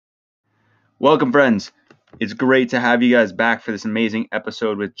Welcome, friends. It's great to have you guys back for this amazing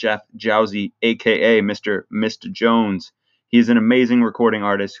episode with Jeff Jowsey, aka Mr. Jones. He is an amazing recording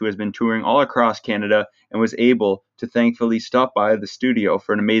artist who has been touring all across Canada and was able to thankfully stop by the studio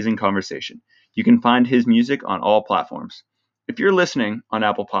for an amazing conversation. You can find his music on all platforms. If you're listening on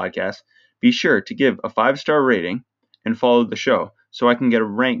Apple Podcasts, be sure to give a 5-star rating and follow the show so I can get a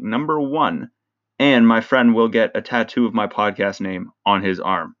rank #1, and my friend will get a tattoo of my podcast name on his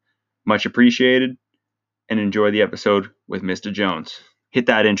arm. Much appreciated, and enjoy the episode with Mr. Jones. Hit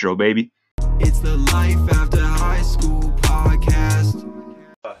that intro, baby. It's the Life After High School podcast.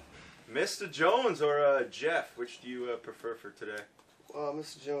 Mr. Jones or Jeff, which do you prefer for today?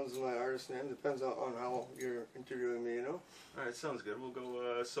 Mr. Jones is my artist name. Depends on how you're interviewing me, you know? Alright, sounds good. We'll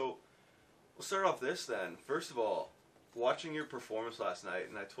go, so we'll start off this then. First of all, watching your performance last night,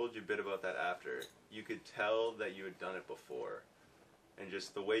 and I told you a bit about that after, you could tell that you had done it before. And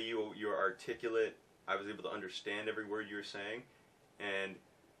just the way you were articulate, I was able to understand every word you were saying. And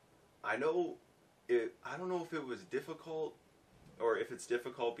I don't know if it was difficult, or if it's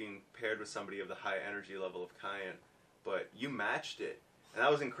difficult being paired with somebody of the high energy level of Kyan, but you matched it. And that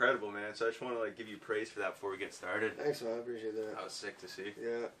was incredible, man. So I just want to give you praise for that before we get started. Thanks, man. I appreciate that. That was sick to see.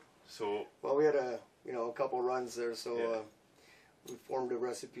 Yeah. So, well, we had a couple runs there, so yeah. We formed a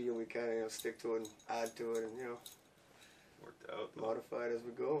recipe and we kind of stick to it and add to it and worked out. Modify it as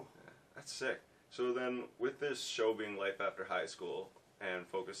we go. Yeah, that's sick. So then, with this show being Life After High School and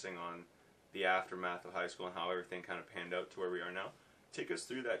focusing on the aftermath of high school and how everything kind of panned out to where we are now, take us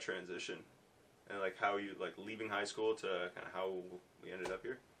through that transition and how you leaving high school to kind of how we ended up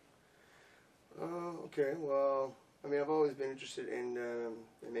here. Okay. Well, I mean, I've always been interested in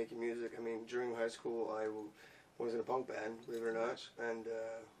making music. I mean, during high school, I was in a punk band, believe it or not, Nice. and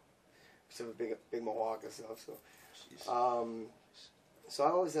some of big Milwaukee stuff. So, Jeez. so I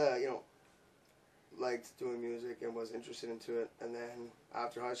always liked doing music and was interested into it. And then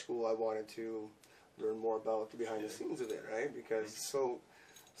after high school, I wanted to learn more about the behind the scenes of it, right? Because it's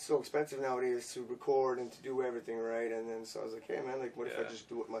so expensive nowadays to record and to do everything, right? And then so I was like, hey man, what if I just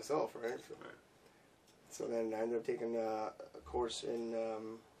do it myself, right? So then I ended up taking a course in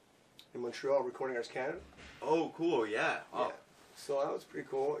Montreal, Recording Arts Canada. Oh, cool! Yeah. Oh. Yeah. So that was pretty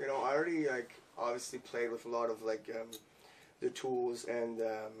cool. I already obviously played with a lot of the tools and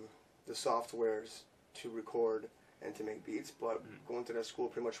the softwares to record and to make beats, but going to that school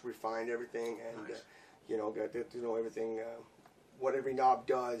pretty much refined everything and Nice. Got to know everything, what every knob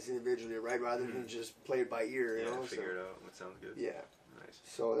does individually, right? Rather than just play it by ear, you know. Figure it out. That sounds good. Yeah. Nice.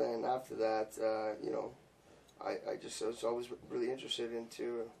 So then after that, I was always really interested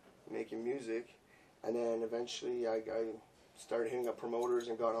into making music, and then eventually I started hitting up promoters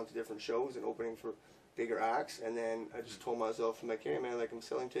and got onto different shows and opening for bigger acts, and then I just told myself, I'm like, hey man, I'm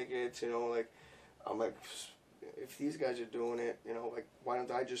selling tickets, I'm like, if these guys are doing it, why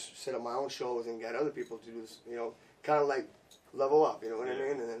don't I just set up my own shows and get other people to do this, kind of level up, you know what I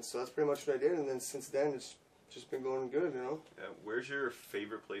mean? And then so that's pretty much what I did, and then since then it's just been going good, Yeah, where's your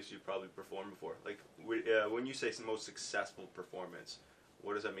favorite place you've probably performed before? When you say most successful performance,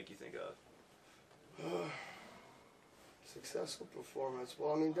 what does that make you think of? Successful performance.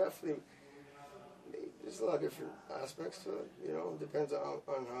 Well, I mean, definitely, there's a lot of different aspects to it. It depends on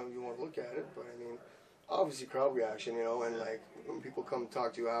how you want to look at it. But I mean, obviously, crowd reaction. And when people come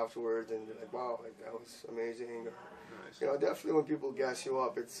talk to you afterwards and they're like, "Wow, that was amazing." Or, Nice. Definitely when people gas you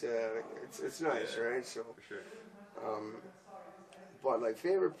up, it's nice, right? So, For sure. but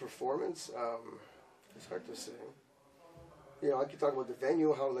favorite performance, it's hard to say. I could talk about the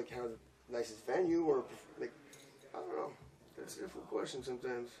venue, how the nicest venue, or I don't know. That's a difficult question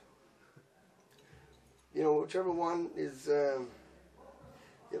sometimes. Whichever one is.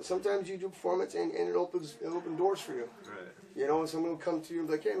 Sometimes you do performance and it opens doors for you. Right. Someone will come to you and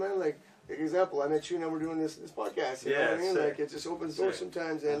be like, hey man, example, I met you and we're doing this podcast. You know what I mean? Sick. It just opens doors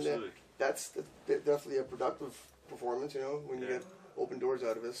sometimes, and that's definitely a productive performance. When you get open doors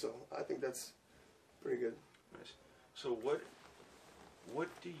out of it. So I think that's pretty good. Nice. So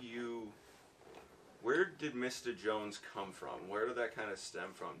where did Mr. Jones come from? Where did that kind of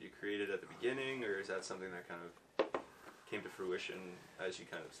stem from? Do you create it at the beginning, or is that something that kind of came to fruition as you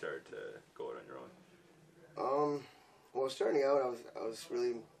kind of started to go out on your own? Well, starting out, I was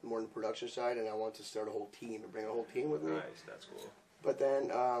really more on the production side, and I wanted to start a whole team and bring a whole team with me. Nice, that's cool. But then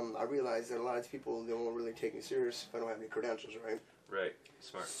I realized that a lot of people, they won't really take me serious if I don't have any credentials, right? Right,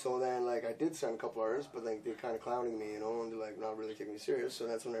 smart. So then, I did sign a couple artists, but they're kind of clowning me, and they're not really taking me serious. So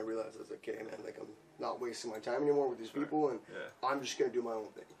that's when I realized I was like, okay, man, I'm not wasting my time anymore with these people, and I'm just gonna do my own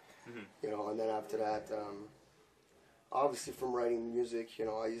thing, And then after that, obviously from writing music, you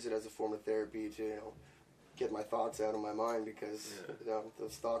know, I use it as a form of therapy to, you know, get my thoughts out of my mind, because you know,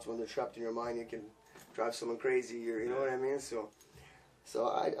 those thoughts, when they're trapped in your mind, you can drive someone crazy, or you know what I mean. So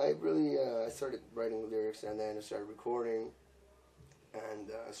I really I started writing lyrics, and then I started recording, and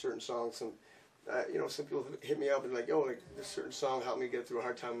certain songs. Some you know, some people hit me up and like, yo, like this certain song helped me get through a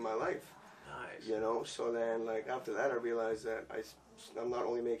hard time in my life. Nice. You know, so then like after that, I realized that I'm not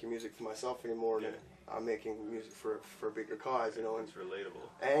only making music for myself anymore. I'm making music for a bigger cause, you know, and It's relatable.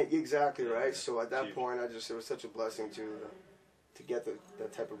 and exactly Yeah, right. So at that huge. point, it was such a blessing to get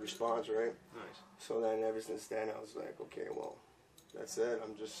that type of response, right? Nice. So then ever since then, I was like, okay, well, that's it.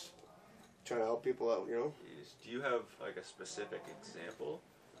 I'm just trying to help people out, you know. Do you have like a specific example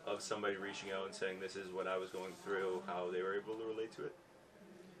of somebody reaching out and saying, this is what I was going through, how they were able to relate to it?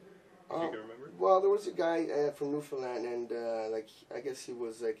 If you can remember? Well, there was a guy from Newfoundland, and like I guess he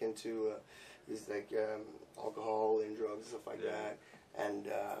was like into he's like alcohol and drugs and stuff like that,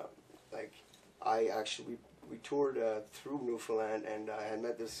 and like I actually we toured through Newfoundland, and I had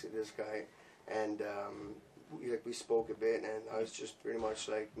met this guy, and we spoke a bit, and I was just pretty much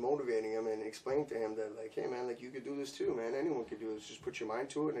like motivating him and explaining to him that like, hey man, like you could do this too, man. Anyone could do this. Just put your mind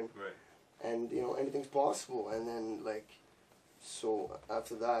to it, and you know, anything's possible. And then like, so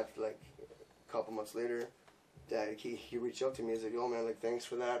after that, like a couple months later, that he reached out to me. He's like, yo man, like thanks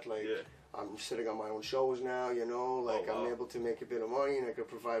for that. Like I'm sitting on my own shows now, you know. Like I'm able to make a bit of money, and I could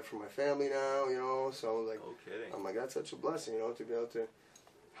provide for my family now, you know. So like, I'm like, that's such a blessing, you know, to be able to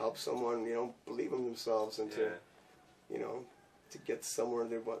help someone, you know, believe in themselves, and to, you know, to get somewhere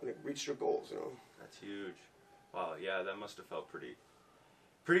they want, like, reach their goals, you know. That's huge. Wow, yeah, that must have felt pretty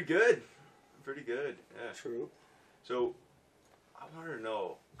good. Pretty good, yeah. True. So, I wanted to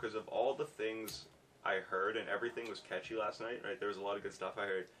know, because of all the things I heard, and everything was catchy last night, right? There was a lot of good stuff I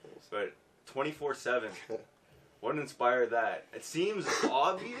heard, but 24/7, what inspired that? It seems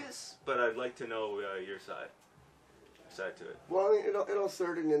obvious, but I'd like to know your side to it. Well, I mean, it all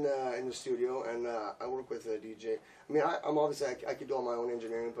started in the studio, and I work with a DJ. I mean, I'm obviously I could do all my own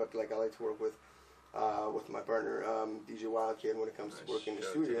engineering, but like I like to work with my partner, DJ Wildkid, when it comes to working in the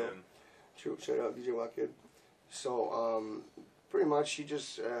studio. True, shout out DJ Wildkid. So pretty much he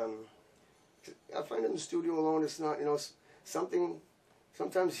just I find in the studio alone, it's not, you know, something.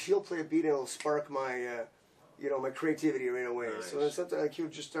 Sometimes he'll play a beat and it'll spark my you know, my creativity right away. Nice. So then sometimes like, he'll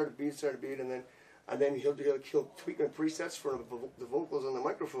just start a beat, and then he'll tweak my presets for the vocals on the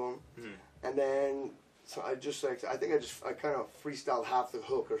microphone, and then so I kind of freestyled half the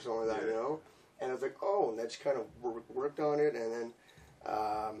hook or something like that, you know, and I was like, oh, and I just kind of worked on it, and then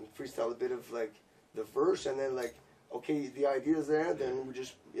freestyled a bit of like the verse, and then like, okay, the idea's there, then we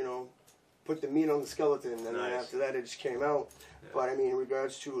just, you know, put the meat on the skeleton, and then after that it just came out. But I mean, in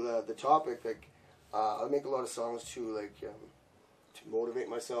regards to the topic, like I make a lot of songs to like to motivate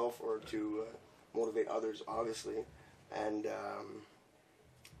myself, or to motivate others, obviously, and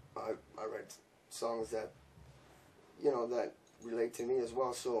I write songs that, you know, that relate to me as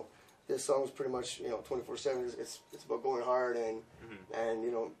well. So this song is pretty much, you know, 24/7. It's about going hard, and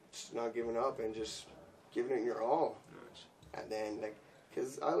you know, just not giving up, and just giving it your all. And then like,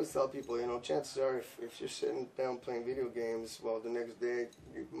 because I always tell people, you know, chances are if you're sitting down playing video games, well, the next day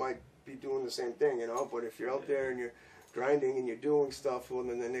you might be doing the same thing, you know. But if you're out there and you're grinding and you're doing stuff, well,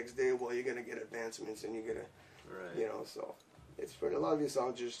 then the next day, well, you're gonna get advancements, and you're gonna, you know. So it's for a lot of these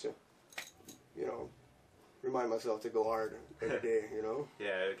songs just to, you know, remind myself to go hard every day, you know.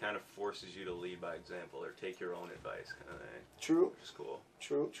 Yeah, it kind of forces you to lead by example, or take your own advice, kind of thing. True. Which is cool.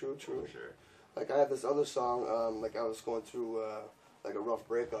 True. For sure. Like I have this other song, like I was going through like a rough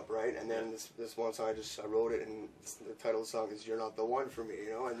breakup, right? And then this one song I wrote it, and the title of the song is "You're Not the One for Me,"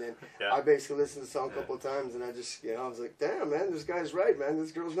 you know. And then I basically listened to the song a couple of times, and I just, you know, I was like, damn man, this guy's right, man.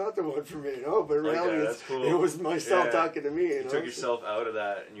 This girl's not the one for me, you know. But in reality, it was myself talking to me. You know? took yourself out of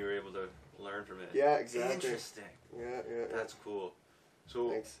that, and you were able to learn from it. Yeah, exactly. Interesting. Yeah. That's cool. So,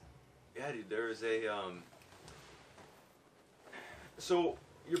 thanks. Yeah, dude, there was a so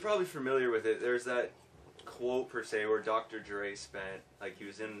you're probably familiar with it. There's that quote per se where Dr. Dre spent, like, he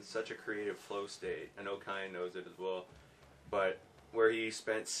was in such a creative flow state. I know Kyan knows it as well, but where he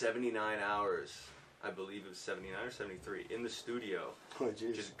spent 79 hours, I believe it was 79 or 73, in the studio,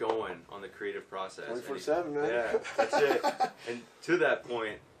 just going on the creative process. 24/7, man. Yeah, that's it. And to that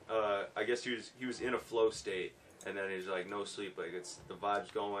point, I guess he was in a flow state, and then he was like, no sleep, like it's the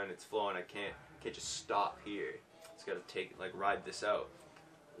vibe's going, it's flowing. I can't just stop here. It's got to ride this out.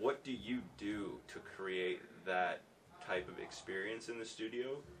 What do you do to create that type of experience in the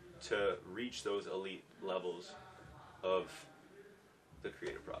studio to reach those elite levels of the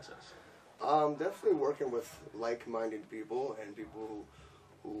creative process? Definitely working with like-minded people and people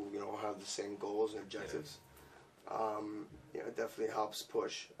who have the same goals and objectives. It definitely helps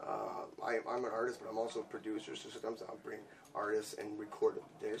push. I'm an artist, but I'm also a producer, so sometimes I'll bring artists and record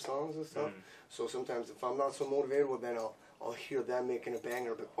their songs and stuff. So sometimes if I'm not so motivated, well then I'll hear them making a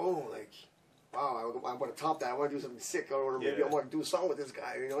banger, but wow, I want to top that. I want to do something sick, or maybe I want to do a song with this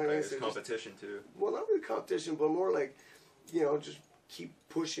guy. You know what I mean? It's competition too. Well, not really competition, but more like, just keep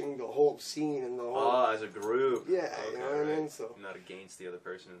pushing the whole scene and the whole. As a group. Yeah, you know what I mean. So. Not against the other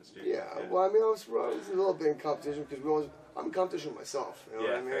person in the studio. Yeah. Well, I mean, I was a little bit in competition because I'm in competition with myself. You know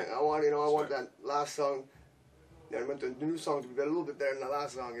what I mean? I want that last song. I want the new song to be a little bit better than the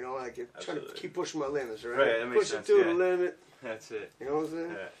last song. Like trying to keep pushing my limits, right? Right. That makes Push sense. it to the limit. That's it. You know what I'm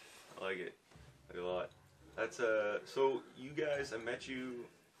saying? Yeah. I like it. A lot. That's so you guys, I met you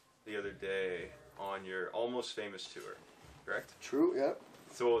the other day on your Almost Famous tour, correct? True, yeah.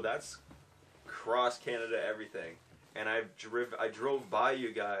 So that's cross Canada everything. And I drove by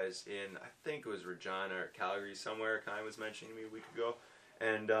you guys in, I think it was Regina or Calgary somewhere, Kai was mentioning to me a week ago.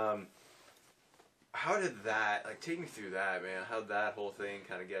 And how did that, take me through that, man, how that whole thing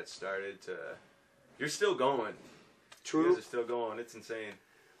kind of get started to, you're still going. True. You guys are still going, it's insane.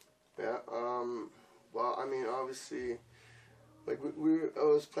 Yeah, well, I mean, obviously, I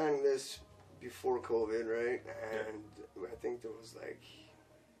was planning this before COVID, right? And I think there was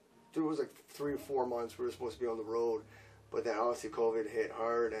 3 or 4 months we were supposed to be on the road, but then obviously COVID hit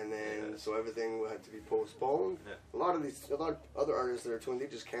hard, and then so everything had to be postponed. Yeah. A lot of other artists that are touring, they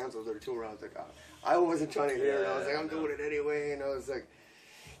just canceled their tour. I was like, I wasn't trying to hear it. I was like, I'm doing it anyway, and I was like,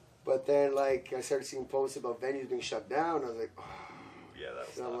 but then I started seeing posts about venues being shut down. I was like, yeah, that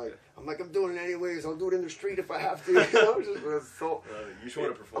was. So I'm doing it anyways. I'll do it in the street if I have to. So you just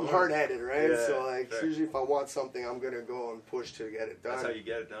want to perform. I'm hard-headed, right? Yeah, so usually if I want something, I'm gonna go and push to get it done. That's how you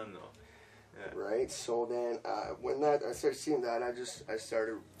get it done, though. Yeah. Right. So then when I started seeing that, I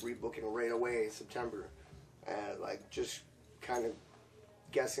started rebooking right away in September, and just kind of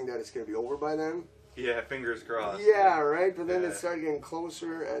guessing that it's gonna be over by then. Yeah, fingers crossed. Yeah, right. But then it started getting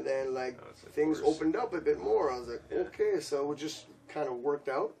closer, and then things opened up a bit more. I was like, okay, so it just kind of worked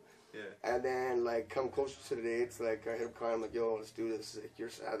out. Yeah. And then come closer to the dates, I hit up Kyle. I'm like, yo, let's do this. He's like, you're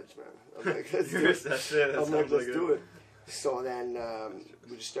savage, man. I'm like, let's do it. That's it. I'm like, let's do it. So then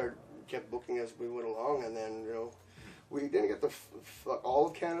we just kept booking as we went along, and then we didn't get all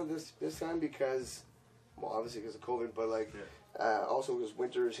of Canada this time because, well, obviously because of COVID, but also because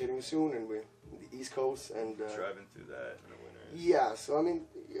winter is hitting soon, and the East Coast and driving through that in the winter. Yeah, so I mean,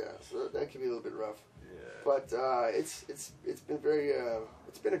 so that could be a little bit rough. Yeah. But it's been very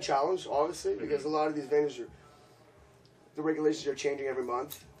it's been a challenge, obviously, because a lot of these venues the regulations are changing every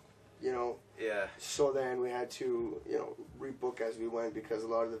month. Yeah. So then we had to rebook as we went because a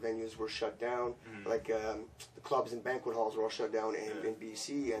lot of the venues were shut down. The clubs and banquet halls were all shut down in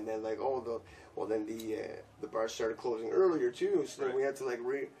BC, and then the bars started closing earlier too. So then we had to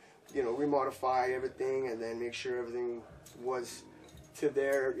remodify everything and then make sure everything was to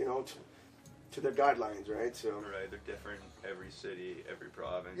their to their guidelines, right? So they're different every city, every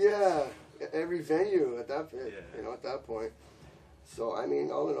province. Yeah, every venue at that at that point. So I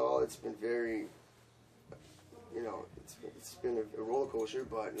mean, all in all, it's been very, it's been a roller coaster,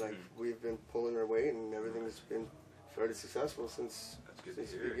 but we've been pulling our weight, and everything has been fairly successful since the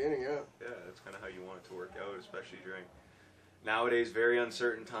beginning. Yeah. Yeah, that's kind of how you want it to work out, especially during nowadays very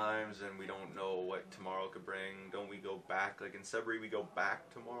uncertain times, and we don't know what tomorrow could bring. Don't we go back in Sudbury? We go back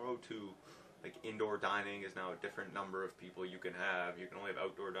tomorrow to indoor dining is now a different number of people you can have. You can only have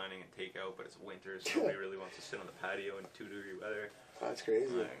outdoor dining and takeout, but it's winter, so nobody really wants to sit on the patio in 2-degree weather. That's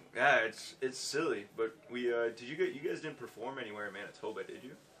crazy. Yeah, it's silly. But you guys didn't perform anywhere in Manitoba, did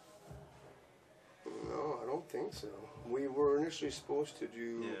you? No, I don't think so. We were initially supposed to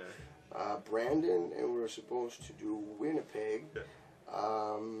do Brandon, and we were supposed to do Winnipeg. Yeah.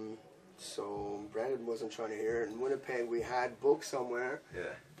 So Brandon wasn't trying to hear it. In Winnipeg, we had booked somewhere,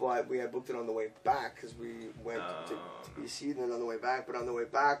 but we had booked it on the way back because we went to BC, then on the way back. But on the way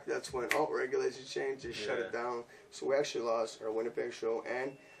back, that's when regulations changed. They shut it down. So we actually lost our Winnipeg show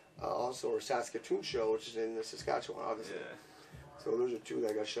and also our Saskatoon show, which is in Saskatchewan, obviously. Yeah. So those are two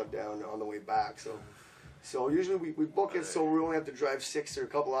that got shut down on the way back. So usually we book it so we only have to drive 6 or a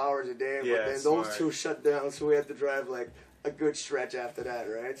couple hours a day. But then those two shut down, so we had to drive a good stretch after that,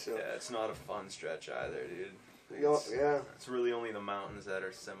 right? So yeah, it's not a fun stretch either, dude. It's really only the mountains that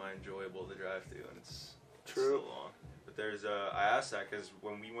are semi-enjoyable to drive through, and it's true. So long. But there's I asked that because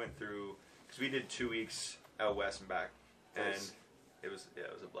when we went through, because we did 2 weeks out west and back, and it was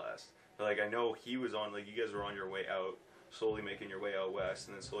a blast. But I know he was on you guys were on your way out slowly making your way out west,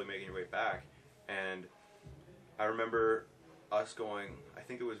 and then slowly making your way back. And I remember us going, I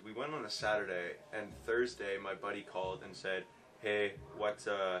think it was, we went on a Saturday, and Thursday my buddy called and said, hey, what's,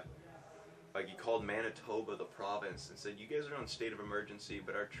 like he called Manitoba the province and said, you guys are on state of emergency,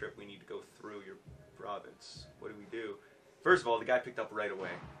 but our trip, we need to go through your province. What do we do? First of all, the guy picked up right away.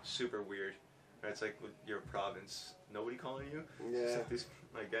 Super weird. It's like, you're a province. Nobody calling you? Yeah. It's like this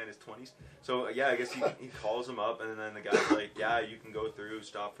like guy in his 20s. So yeah, I guess he calls him up, and then the guy's like, yeah, you can go through,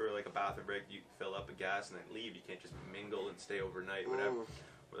 stop for like a bathroom break, you fill up a gas, and then leave. You can't just mingle and stay overnight, whatever.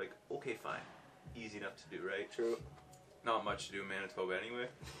 We're like, okay, fine. Easy enough to do, right? True. Not much to do in Manitoba anyway.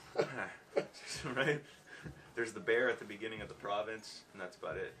 Right? There's the bear at the beginning of the province, and that's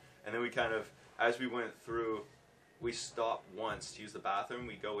about it. And then we kind of, as we went through, we stopped once to use the bathroom.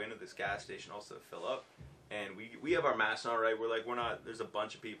 We go into this gas station also to fill up, and we have our masks on, right? We're like, we're not, there's a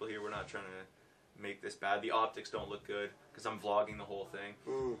bunch of people here. We're not trying to make this bad. The optics don't look good because I'm vlogging the whole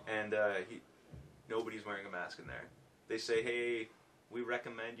thing. And nobody's wearing a mask in there. They say, hey, we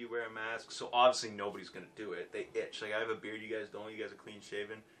recommend you wear a mask. So obviously nobody's going to do it. They itch. Like, I have a beard, you guys don't. You guys are clean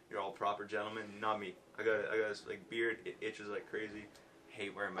shaven. You're all proper gentlemen. Not me. I got this like beard. It itches like crazy.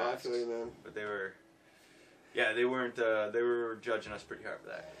 Hate wearing masks. I feel you, man. But they were, yeah, they weren't. They were judging us pretty hard for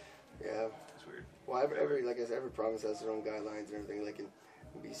that. Yeah. It's weird. Well, every like I said, every province has their own guidelines and everything. Like in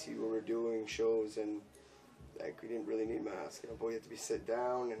BC, we were doing shows and like we didn't really need masks. You know, but we had to be sit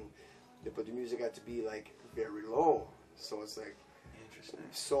down but the music had to be like very low. So it's like.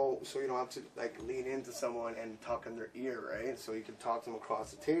 So you don't have to like lean into someone and talk in their ear, right? So you can talk to them across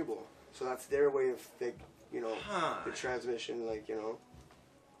the table. So that's their way of the transmission, like, you know.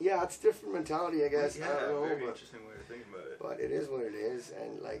 Yeah, it's different mentality, I guess. Yeah, I don't know, very but, interesting way to think about it. but it is what it is,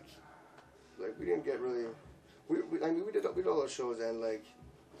 and like we didn't get really. I mean, we did all those shows, and like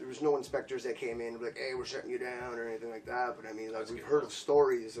there was no inspectors that came in like, hey, we're shutting you down or anything like that. But I mean, like we've heard of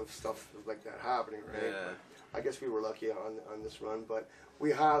stories of stuff like that happening, right? Yeah. But, I guess we were lucky on this run, but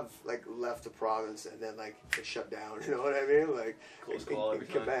we have like left the province and then like it shut down. You know what I mean? Like Close call every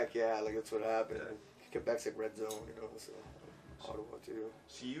time. Quebec, yeah, like that's what happened. Yeah. And Quebec's like red zone, you know. So Ottawa too.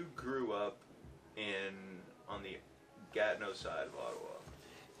 So you grew up on the Gatineau side of Ottawa.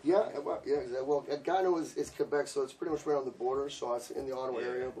 Yeah, well, Gatineau is Quebec, so it's pretty much right on the border. So it's in the Ottawa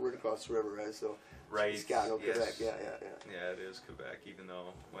area, but right across the river, right? So Right. it's Gatineau, Yes. Quebec. Yeah. Yeah, it is Quebec, even though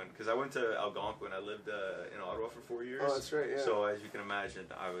because I went to Algonquin, I lived in Ottawa for 4 years. Oh, that's right. Yeah. So as you can imagine,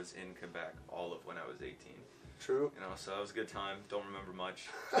 I was in Quebec all of when I was 18. True. You know, so it was a good time. Don't remember much,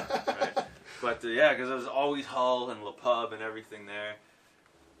 right? But yeah, because it was always Hull and La Pub and everything there.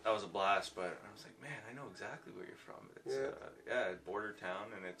 That was a blast. But I was like, man, I know exactly where you're from. It's border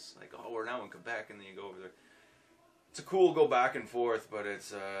town, and it's like, oh, we're now in Quebec, and then you go over there. It's a cool go back and forth, but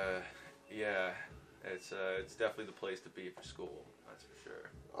it's it's definitely the place to be for school. That's for sure.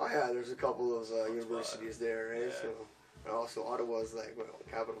 Oh yeah, there's a couple of universities there, right? Yeah. So, and also Ottawa's like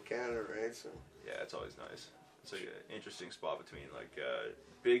capital of Canada, right? So Yeah, it's always nice. It's like an interesting spot between like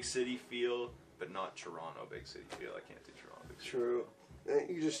big city feel, but not Toronto big city feel. I can't do Toronto big city. true. And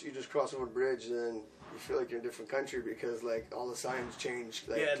you just cross over the bridge, and then you feel like you're in a different country because like all the signs change.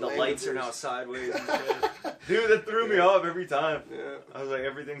 Like, Yeah, and the lights are now languages. sideways and shit. Dude, that threw me off every time. Yeah. I was like,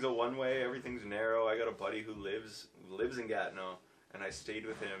 everything's a one way, everything's narrow. I got a buddy who lives in Gatineau, and I stayed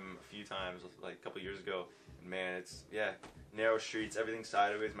with him a few times, like a couple years ago. And man, it's narrow streets, everything's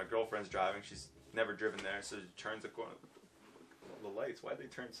sideways. My girlfriend's driving; she's never driven there, so she turns the corner. The lights, why'd they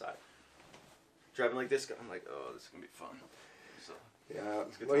turn side? Driving like this, I'm like, oh, this is gonna be fun. So. Yeah,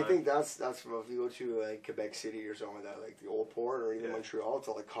 It's a good well, I time. think that's from if you go to like Quebec City or something like that, like the old port or even Yeah. Montreal, it's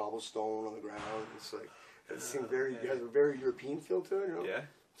all like cobblestone on the ground. It's like it seems it has a very European feel to it, you know. Yeah,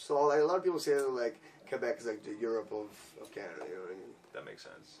 So like, a lot of people say that like Quebec is like the Europe of Canada, you know what I mean? that makes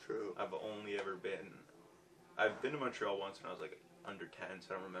sense. True. I've only ever been. I've been to Montreal once when I was like under 10, so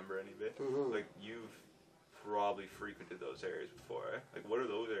I don't remember any of it. Mhm. Like you've probably frequented those areas before. Eh? Like what are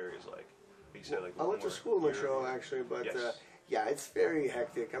those areas like? You said, like, I went to more school in Montreal European. actually, but Yes. yeah, it's very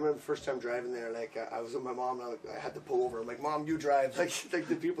hectic. I remember the first time driving there, like I was with my mom, and I had to pull over. I'm like, Mom, you drive. Like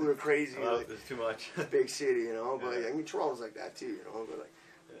the people are crazy. Well, like, it's too much. big city, you know. But Yeah. I mean, Toronto's like that too, you know. But like,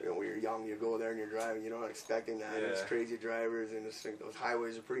 you know, when you're young, you go there and you're driving. You're not expecting that. And it's Yeah. crazy drivers, and it's like those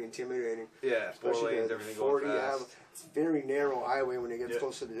highways are pretty intimidating. Yeah, 4 Especially lanes, the everything 40 going fast. It's a very narrow highway when it gets Yeah.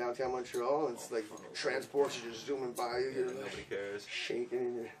 closer to downtown Montreal. And it's like transports are just zooming by you. You're like Nobody cares. shaking.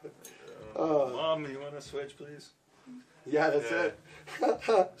 And you're, Mom, you want to switch, please? yeah, that's Yeah.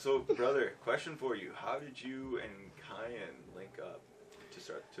 it. So, brother, question for you: how did you and Kyan link up to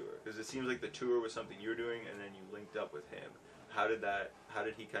start the tour? Because it seems like the tour was something you were doing, and then you linked up with him. How did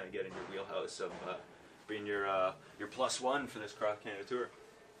he kind of get in your wheelhouse of being your +1 for this cross Canada tour?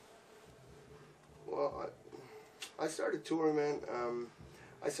 Well, I started touring, man.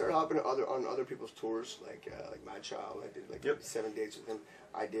 I started hopping on other people's tours, like Mad Child. I did like 7 dates with him.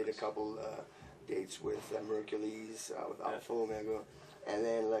 I did a couple dates with Mercules, with Alpha Omega, and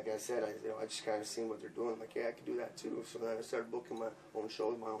then, like I said, I just kind of seen what they're doing. I'm like, yeah, I could do that too. So then I started booking my own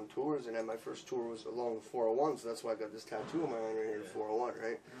shows, my own tours, and then my first tour was along with 401, so that's why I got this tattoo on my arm right here, 401,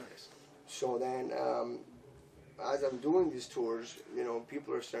 right? Nice. So then, as I'm doing these tours, you know,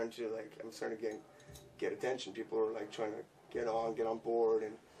 people are starting to I'm starting to get attention. People are like trying to get on board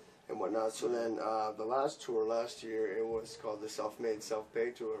and whatnot. So then the last tour last year, it was called the Self-Made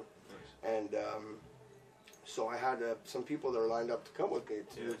Self-Pay Tour. Nice. And so I had some people that are lined up to come with me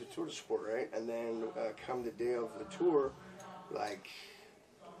to do the tour support, right? And then come the day of the tour, like,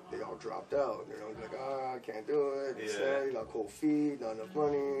 they all dropped out. You know, like, I can't do it. You got cold feet, not enough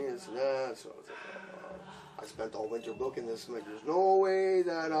money, this and that. So I was like, I spent all winter booking this. I'm like, there's no way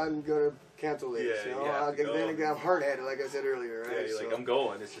that I'm going to cancel this. Yeah, you know, then again, I'm hard-headed, like I said earlier, right? Yeah, you're like, I'm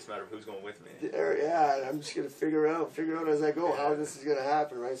going. It's just a matter of who's going with me. Yeah, I'm just going to figure out as I go how this is going to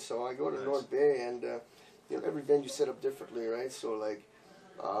happen, right? So I go to North Bay, and you know, every venue set up differently, right? So, like,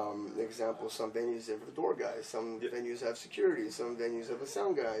 example, some venues have a door guy, some venues have security, some venues have a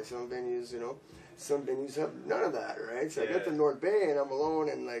sound guy, some venues, you know, some venues have none of that, right? So I get to North Bay, and I'm alone,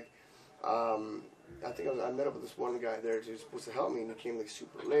 and, like, I think I met up with this one guy there who was supposed to help me, and he came, like,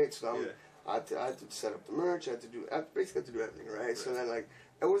 super late, so I had to set up the merch, I basically had to do everything, right? So then, like,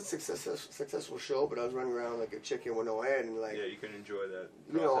 it was a successful show, but I was running around like a chicken with no head, and like, you couldn't enjoy that.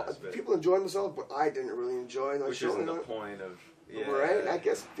 You know, people enjoyed themselves, but I didn't really enjoy the show. Which isn't the point of, right? I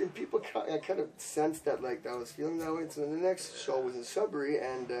guess people I kind of sensed that, like, I was feeling that way. So the next show was in Sudbury,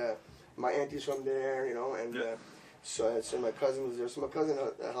 and my auntie's from there, you know, and so my cousin was there. So my cousin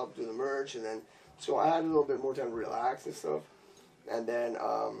helped do the merch, and then so I had a little bit more time to relax and stuff, and then.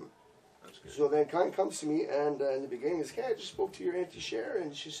 So then Con comes to me, and in the beginning, he says, "Hey, I just spoke to your Auntie Cher,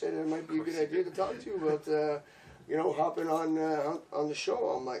 and she said it might be a good idea to talk to you about, you know, hopping on the show."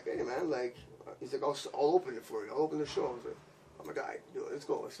 I'm like, "Hey, man, like," he's like, "I'll open it for you. I'll open the show." I was like, "I'm a guy. Do it. Let's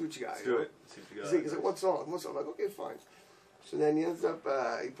go. Let's see what you got." Let's do it. See what you got. He's like, "What song? What song?" I'm like, "Okay, fine." So then he ends up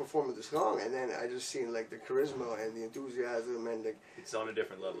he performing the song, and then I just seen like the charisma and the enthusiasm, and like it's on a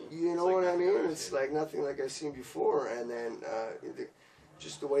different level. You know what I mean? It's like nothing like I've seen before, and then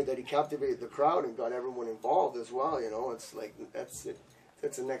just the way that he captivated the crowd and got everyone involved as well, you know, it's like, that's it.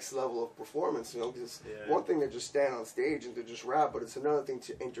 That's the next level of performance, you know, because one thing to just stand on stage and to just rap, but it's another thing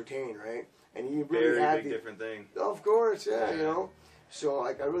to entertain, right? And he really had different thing. Of course, you know. So,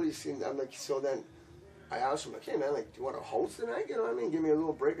 like, I really seen, I'm like, so then I asked him, like, hey, man, like, do you want to host tonight? You know what I mean? Give me a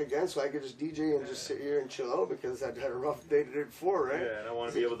little break again so I could just DJ and just sit here and chill out because I'd had a rough day the day before, right? Yeah, and I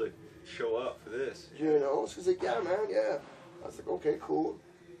want to be able to show up for this. You know? So he's like, yeah, man, yeah. I was like, okay, cool.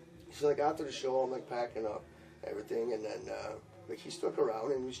 So, like, after the show, I'm, like, packing up everything, and then, like, he stuck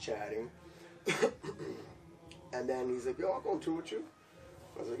around, and he was chatting. And then he's like, yo, I'll go on tour with you.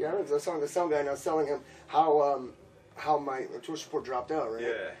 I was like, yeah, because I was telling the sound guy, and I was telling him how my tour support dropped out, right?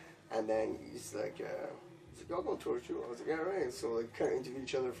 Yeah. And then he's like, I'll go on tour with you. I was like, yeah, right. And so, like, kind of interviewed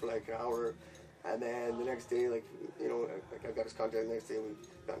each other for, like, an hour. And then the next day, like, you know, like, I got his contact the next day, we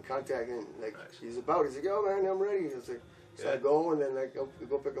got in contact, and, like, he's like, yo, man, I'm ready. I was like, so I go, and then like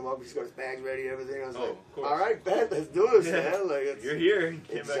go pick him up. He's got his bags ready, and everything. I was like, "All right, Ben, let's do this, man!" Like, you're here,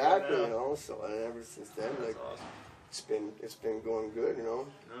 exactly, you know. So and ever since then, like, awesome. it's been going good, you know.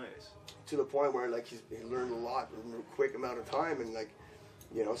 Nice. To the point where like he learned a lot in a quick amount of time, and like,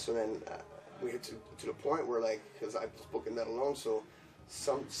 you know. So then we hit to the point where like, because I was booking that alone, so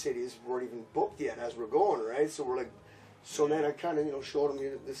some cities weren't even booked yet as we're going, right? So we're like. So then I kind of, you know, showed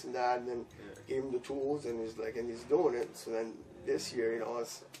him this and that, and then gave him the tools, and he's like, and he's doing it. So then this year, you know,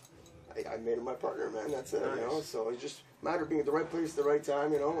 I made him my partner, man. That's it, you know. So it's just a matter of being at the right place at the right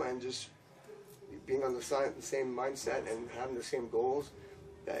time, you know, and just being on the same mindset and having the same goals.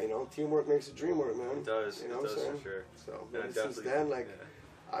 That, you know, teamwork makes the dream work, man. It does. You know what I'm saying? For sure. So since then, like,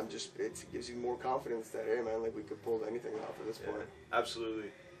 it gives you more confidence that, hey, man, like we could pull anything off at this point. Absolutely.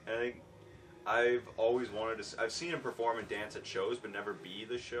 And I think I've always wanted to. I've seen him perform and dance at shows, but never be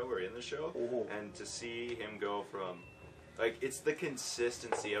the show or in the show. And to see him go from, like, it's the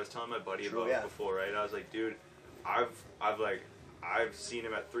consistency. I was telling my buddy about it before, right? I was like, dude, I've seen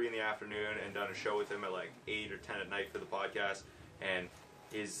him at 3 in the afternoon and done a show with him at like 8 or 10 at night for the podcast, and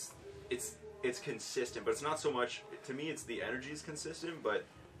it's consistent, but it's not so much. To me, it's the energy is consistent, but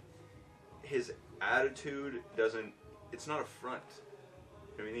his attitude doesn't. It's not a front.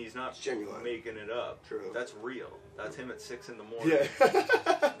 I mean, he's not It's genuine. making it up. True. That's real. That's him at 6 in the morning.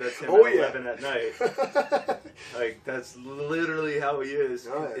 Yeah. That's him Oh, at yeah. 11 at night. Like, that's literally how he is.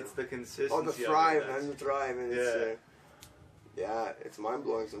 Oh, yeah. It's the consistency. Oh, the of it thrive that's- and the thrive, and it's it's mind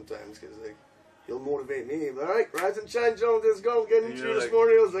blowing sometimes because like he'll motivate me. But, all right, rise and shine, Jones. Let's go. I'm getting And into you're this like,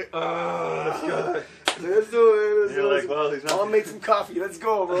 morning. I was like, let's go. let's do it. Let's You're do like, it. well, he's not. I'll make some coffee. Let's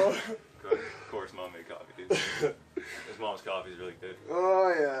go, bro. Good. Of course, Mom made coffee, dude. His mom's coffee is really good.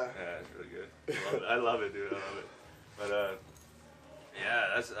 Oh yeah. Yeah, it's really good. I love it, dude. I love it. But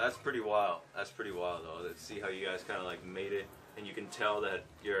yeah, that's pretty wild. That's pretty wild, though. To see how you guys kind of like made it, and you can tell that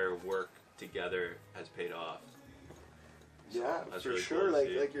your work together has paid off. Yeah, That's for really sure. cool to Like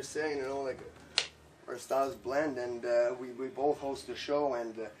see. like you're saying, you know, like our styles blend, and we both host the show,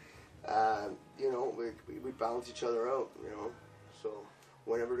 and you know, we balance each other out. You know, so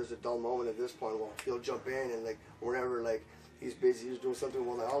whenever there's a dull moment at this point, well, he'll jump in, and like whenever like he's busy, he's doing something,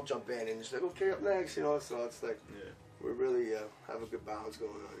 well, I'll jump in, and it's like, okay, up next, you know. So it's like we really have a good balance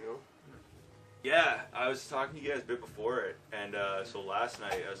going on, you know. Yeah, I was talking to you guys a bit before it, and so last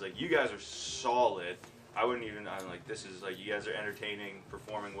night I was like, you guys are solid. I'm like, this is like, you guys are entertaining,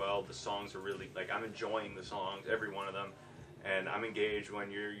 performing well. The songs are really, like, I'm enjoying the songs, every one of them, and I'm engaged when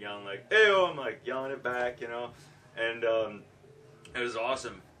you're yelling like, "Ew!" I'm like yelling it back, you know, and it was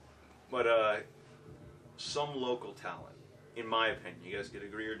awesome. But some local talent, in my opinion, you guys could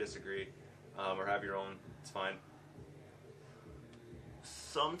agree or disagree, or have your own. It's fine.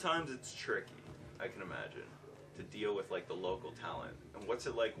 Sometimes it's tricky, I can imagine, to deal with like the local talent. And what's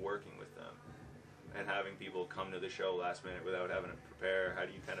it like working with them and having people come to the show last minute without having to prepare? How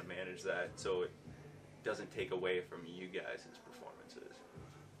do you kind of manage that so it doesn't take away from you guys' performances?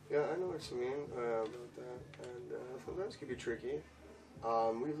 Yeah, I know what you mean about that, and sometimes it can be tricky.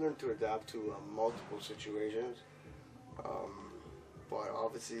 We've learned to adapt to multiple situations, but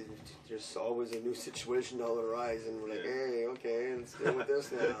obviously there's always a new situation that'll arise, and we're like, hey, okay, let's deal with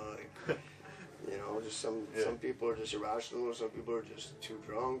this now. Like, you know, just some people are just irrational, or some people are just too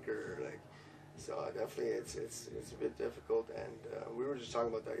drunk, or like. So definitely, it's a bit difficult, and we were just talking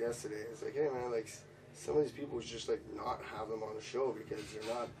about that yesterday. It's like, hey man, like some of these people should just like not have them on the show because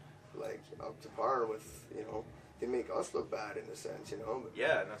they're not like up to par with, you know, they make us look bad in a sense, you know. But,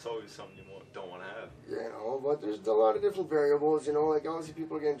 Yeah, and that's always something you don't want to have. you know, but there's a lot of different variables, you know. Like obviously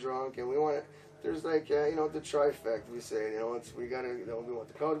people are getting drunk, and we want to. There's like you know, the trifecta. We say, you know, we we want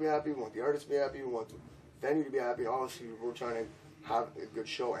the crowd to be happy, we want the artist to be happy, we want the venue to be happy, and obviously we're trying to have a good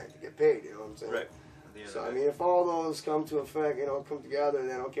show and to get paid, you know what I'm saying? Right. At the end So of I the mean, if all those come to effect, you know, come together,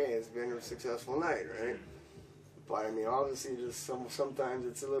 then okay, it's been a successful night, right? But I mean, obviously, just sometimes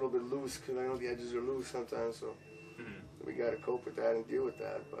it's a little bit loose because I know the edges are loose sometimes, so we got to cope with that and deal with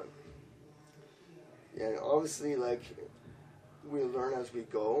that. But yeah, and obviously, like we learn as we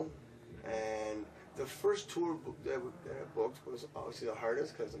go, and the first tour that I booked was obviously the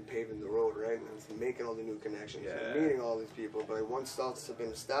hardest because I'm paving the road, right? And it's making all the new connections and meeting all these people. But once thoughts have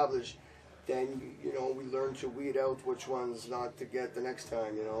been established, then, you know, we learn to weed out which ones not to get the next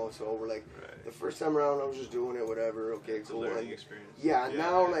time, you know. So we're like, the first time around, I was just doing it, whatever, okay, It's a cool. learning And experience. yeah,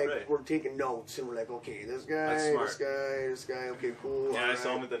 now, like, right. we're taking notes, and we're like, okay, this guy, That's smart. this guy, okay, cool. Yeah, I all saw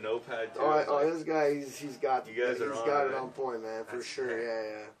him right. with the notepad too. Oh, I was like, this guy, he's got, You guys are he's on got it. it on point, man, for That's sure, sick.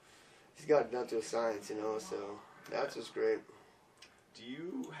 yeah. He's got it down to a science, you know, so that's just great. do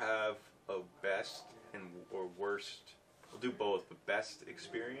you have a best and or worst? We'll do both, but best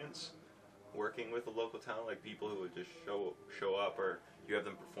experience working with a local talent, like people who would just show up, or you have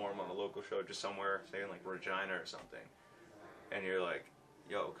them perform on a local show just somewhere, say in like Regina or something, and you're like,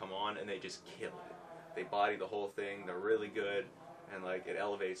 yo, come on, and they just kill it. They body the whole thing, they're really good, and like it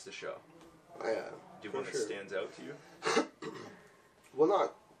elevates the show. Oh, yeah, Do for one that sure. stands out to you?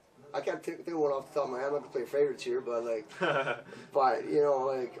 Well, I can't think of one off the top of my head. I'm not gonna play favorites here, but like, but you know,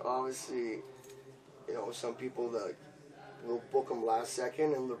 like obviously, you know, some people that we'll book them last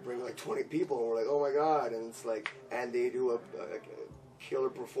second and they'll bring like 20 people, and we're like, oh my god, and it's like, and they do a killer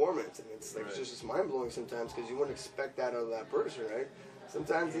performance, and it's like it's mind blowing sometimes because you wouldn't expect that out of that person, right?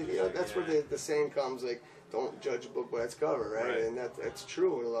 Sometimes you know that's where the saying comes, like, don't judge a book by its cover, right? And that's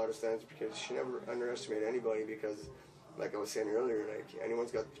true in a lot of times because you should never underestimate anybody because, like I was saying earlier, like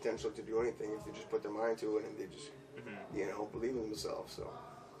anyone's got the potential to do anything if they just put their mind to it and they just, you know, believe in themselves. So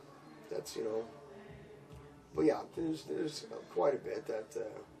that's, you know, but yeah, there's quite a bit that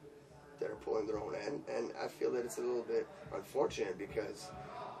are pulling their own end, and I feel that it's a little bit unfortunate because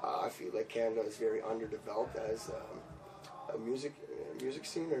I feel like Canada is very underdeveloped as a music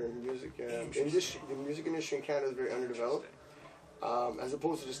scene or music industry. The music industry in Canada is very underdeveloped, as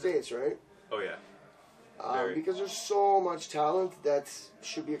opposed to the States, right? Oh yeah. Very. Because there's so much talent that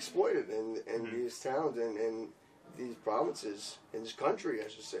should be exploited in these towns and in these provinces, in this country, I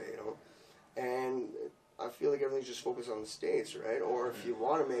should say, you know. And I feel like everything's just focused on the States, right? Or if you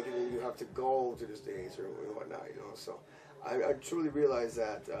want to make it, then you have to go to the States or whatnot, you know. So I truly realize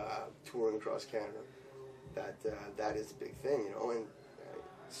that touring across Canada, that is a big thing, you know. And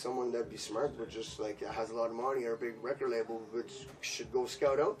someone that'd be smart would just like has a lot of money or a big record label, which should go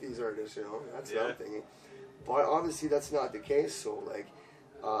scout out these artists, you know. That's what I'm thinking. But obviously that's not the case. So like,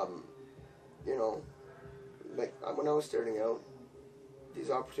 you know, like when I was starting out, these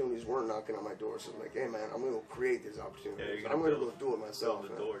opportunities weren't knocking on my door. So I'm like, hey man, I'm gonna go create these opportunities. I'm gonna go do it myself.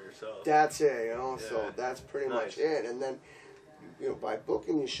 Build the door yourself. That's it, you know. Yeah. So that's pretty much it. And then, you know, by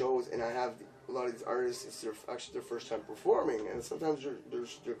booking these shows, and I have a lot of these artists, it's actually their first time performing, and sometimes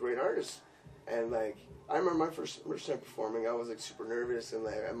they're great artists. And like, I remember my first time performing, I was like super nervous and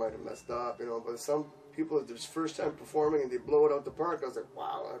like I might have messed up, you know. But some people, it's their first time performing and they blow it out the park. I was like,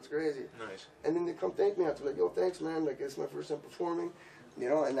 wow, that's crazy. Nice. And then they come thank me after, like, yo, thanks, man. Like, it's my first time performing. You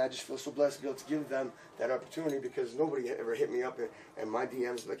know, and I just feel so blessed to be able to give them that opportunity because nobody ever hit me up and my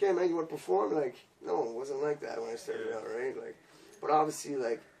DMs like, hey man, you want to perform? Like, no, it wasn't like that when I started out, right? Like, but obviously,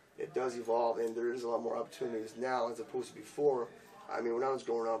 like, it does evolve and there is a lot more opportunities now as opposed to before. I mean, when I was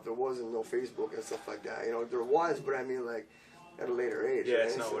growing up, there wasn't no Facebook and stuff like that. You know, there was, but I mean, like, at a later age. Yeah, right?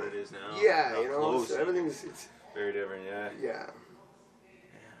 it's not so, what it is now. Yeah, Not you know, close. so everything's it's Very different, yeah. yeah.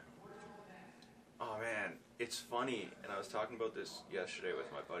 Oh man, it's funny, and I was talking about this yesterday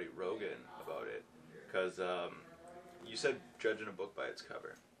with my buddy Rogan about it, because you said judging a book by its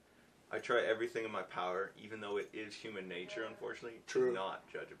cover. I try everything in my power, even though it is human nature, unfortunately, True. to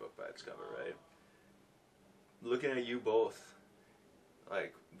not judge a book by its cover, right? Looking at you both,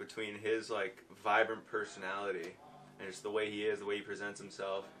 like, between his, like, vibrant personality, and just the way he is, the way he presents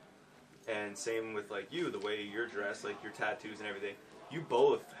himself, and same with, like, you, the way you're dressed, like, your tattoos and everything, you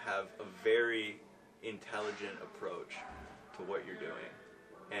both have a very intelligent approach to what you're doing.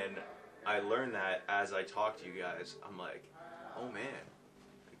 And I learned that as I talk to you guys. I'm like, oh man,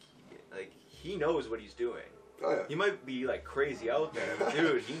 like he knows what he's doing. Oh, yeah. He might be like crazy out there, but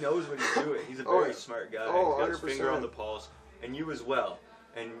dude, he knows what he's doing. He's a Oh, very yeah. smart guy. Oh, He's got his 100%. finger on the pulse, and you as well.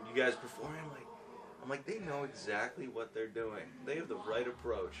 And you guys perform. I'm like, they know exactly what they're doing. They have the right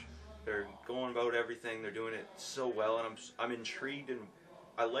approach. They're going about everything. They're doing it so well, and I'm intrigued, and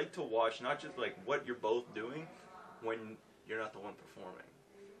I like to watch not just like what you're both doing when you're not the one performing.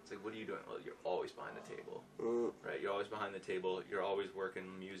 It's like, what are you doing? Well, you're always behind the table, right? You're always behind the table. You're always working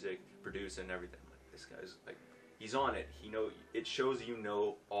music, producing everything. Like this guy's like, he's on it. It shows you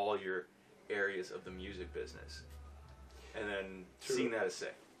know all your areas of the music business, and then True. seeing that is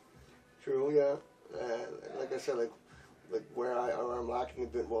sick. True, yeah. Like I said, like where I'm lacking a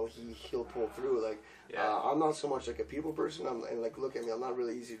bit, well, he'll pull through. Like, I'm not so much like a people person. And like, look at me, I'm not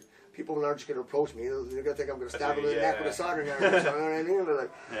really easy. People aren't just gonna approach me. They're gonna think I'm gonna stab them in the neck with a soldering iron. You know what I mean? But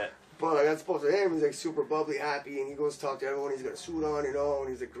like, but like, as opposed to him, he's like super bubbly, happy, and he goes to talk to everyone. He's got a suit on, you know, and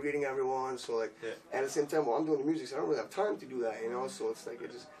he's like greeting everyone. So like, at the same time, while I'm doing the music, so I don't really have time to do that, you know. So it's like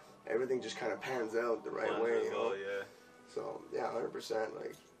everything just kind of pans out the right way, you know. So yeah, 100%.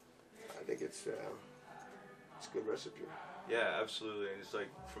 Like, I think it's a good recipe. Yeah, absolutely. And it's like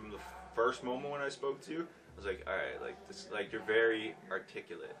from the first moment when I spoke to you, I was like, all right, like this, like you're very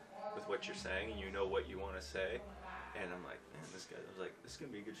articulate with what you're saying, and you know what you want to say. And I'm like, man, this guy. I was like, this is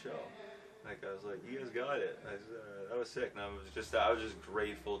gonna be a good show. Like I was like, you guys got it. That was sick. And I was just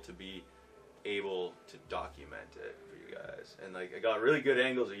grateful to be able to document it for you guys. And like I got really good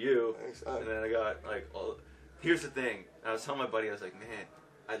angles of you, Thanks. and then I got like all. Here's the thing. I was telling my buddy, I was like, man,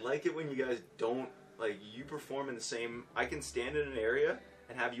 I like it when you guys don't. Like, you perform in the same... I can stand in an area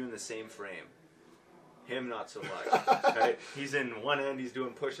and have you in the same frame. Him, not so much. Right? He's in one end, he's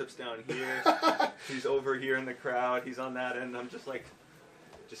doing push-ups down here. He's over here in the crowd. He's on that end. I'm just like,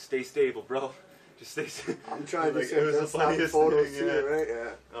 just stay stable, bro. Just stay stable. I'm trying to like, say it was the that's not funniest photos thing, too, yeah. right?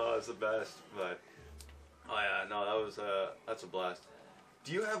 Yeah. Oh, it's the best. But, oh yeah, no, that was, that's a blast.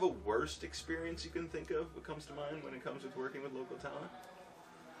 Do you have a worst experience you can think of what comes to mind when it comes with working with local talent?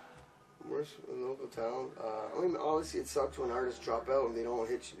 Worst in local town. I mean, obviously it sucks when artists drop out and they don't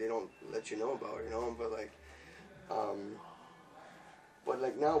hit you. They don't let you know about it, you know. But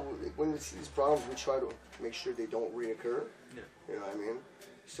like now, when we see these problems, we try to make sure they don't reoccur. Yeah. You know what I mean?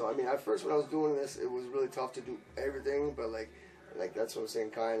 So I mean, at first when I was doing this, it was really tough to do everything. But like that's what I'm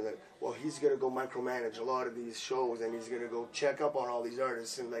saying. Kind of like, well, he's gonna go micromanage a lot of these shows, and he's gonna go check up on all these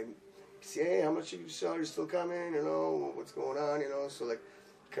artists and like see, hey, how much of your salary's still coming? You know, what's going on? You know, so like,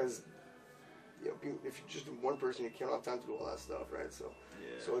 because. You know, if you're just one person, you can't have time to do all that stuff, right? So, Yeah.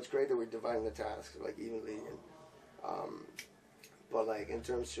 So it's great that we're dividing the tasks like evenly. And but like in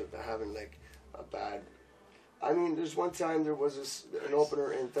terms of having like a bad, I mean, there's one time there was an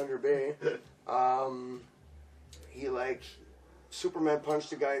opener in Thunder Bay. He like Superman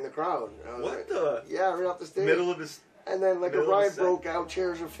punched a guy in the crowd. What like, the? Yeah, right off the stage. Middle of his. And then like a middle of the riot set? broke out,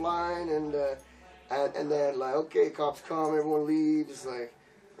 chairs are flying, and then like okay, cops come, everyone leaves. Like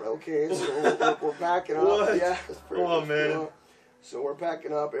okay, so we're packing up. What? Yeah, it's pretty, Oh, man. you know. So we're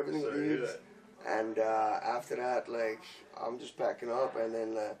packing up, everything Sorry to hear leaves, that. and after that, like I'm just packing up, and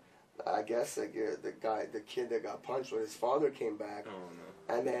then I guess like the kid that got punched when his father came back,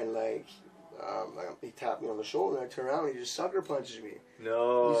 Oh and then like he tapped me on the shoulder, and I turn around, and he just sucker punches me.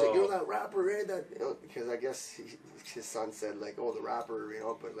 no. He's like, you're that rapper, eh? That, you know, because I guess his son said like, oh, the rapper, you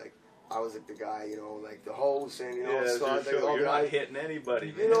know, but like I was like the guy, you know, like the host, and you know, Yeah, so I was like, oh, you're not guy, hitting anybody.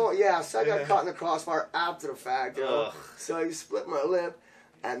 Man. you know, yeah. So I got Yeah. caught in the crossfire after the fact, you know. Ugh. So he split my lip,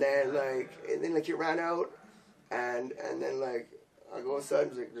 and then like he ran out, and then like I go inside, and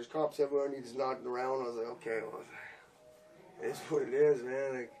he's like, there's cops everywhere, and he's knocking around. I was like, okay, well, it's what it is,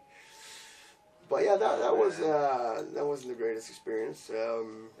 man. Like, but yeah, that wasn't the greatest experience.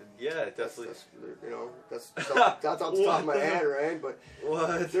 Yeah, definitely. That's, you know, that's off the top of my head, right? But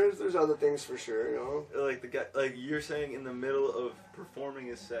What? there's other things for sure, you know. Like the guy, like you're saying, in the middle of performing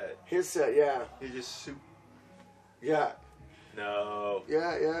his set, His set, yeah, he just yeah, No.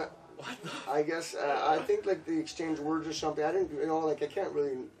 yeah. What the? I guess I think like the exchange words or something. I didn't, you know, like I can't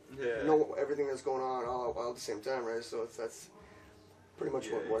really Yeah. know everything that's going on all at the same time, right? So that's pretty much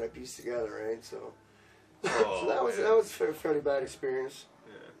Yeah. what I pieced together, right? So, Oh, so that was man. a fairly bad experience.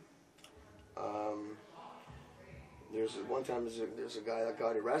 Yeah. There's one time there's a guy that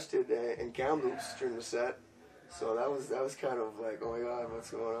got arrested in Kamloops during the set, so that was kind of like, oh my god,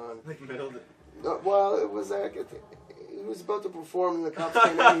 what's going on? Like middle of the. No, well, it was like he was about to perform and the cops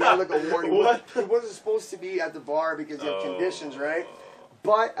came in. He had like a warning. What? He wasn't supposed to be at the bar because you have Oh. conditions, right?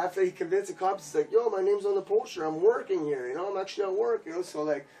 But after he convinced the cops, he's like, yo, my name's on the poster. I'm working here. You know, I'm actually at work. You know, so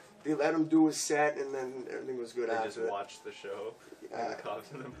like they let him do his set, and then everything was good They after just that. watched the show. And the cops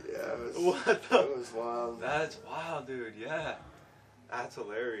in them. Yeah, it was, What the? it was wild. That's wild, dude. Yeah. That's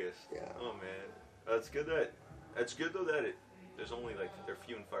hilarious. Yeah. Oh man. That's good though that there's only like they're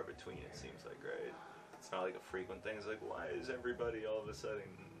few and far between, it seems like, right? It's not like a frequent thing. It's like, why is everybody all of a sudden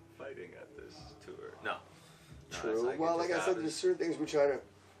fighting at this tour? No. it's True. like, it Well, just like I said, happens. there's certain things we try to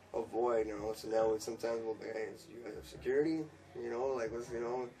avoid, you know. So now sometimes we'll be, hey, you guys have security, you know, like let's, you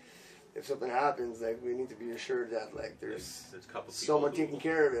know, if something happens, like we need to be assured that like there's There's a couple people someone who taking will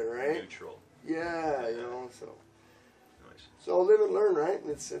care of it, be right? Neutral. Yeah, you know. So Nice. so live and learn, right?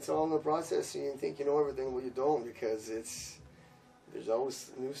 It's all in the process. You think you know everything, well, you don't, because there's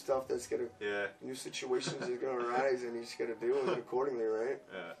always new stuff that's gonna, Yeah. new situations that's gonna arise, and you just gotta deal with it accordingly, right?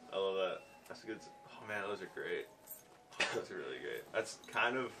 Yeah. I love that. That's a good. Oh man, those are great. Those are really great. That's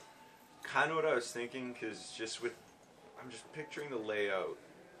kind of what I was thinking, because I'm just picturing the layout,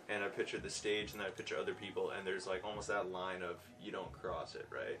 and I picture the stage, and then I picture other people, and there's like almost that line of you don't cross it,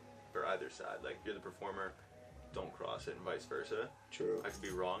 right? For either side, like you're the performer, don't cross it, and vice versa. True. I could be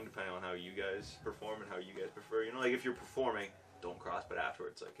wrong depending on how you guys perform and how you guys prefer. You know, like if you're performing, don't cross, but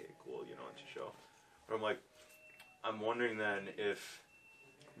afterwards, like, hey, cool, you know, it's your show. But I'm wondering then if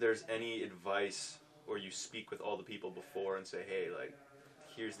there's any advice, or you speak with all the people before and say, hey, like,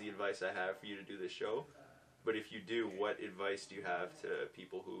 here's the advice I have for you to do this show. But if you do, what advice do you have to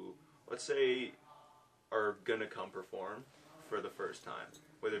people who, let's say, are gonna come perform for the first time?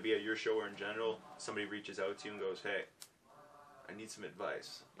 Whether it be at your show or in general, somebody reaches out to you and goes, hey, I need some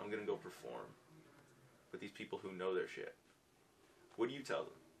advice. I'm gonna go perform with these people who know their shit. What do you tell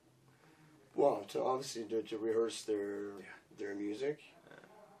them? Well, to obviously to rehearse their music.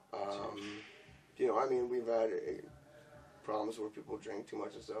 You know, I mean, we've had problems where people drink too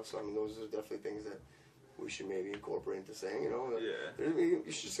much and stuff. So I mean, those are definitely things that we should maybe incorporate into saying. You know, that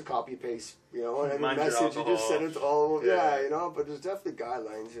it's just a copy paste. You know, and Mind every your message you just send it to all of them. Yeah. Yeah, you know. But there's definitely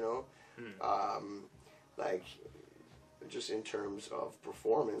guidelines. You know, like just in terms of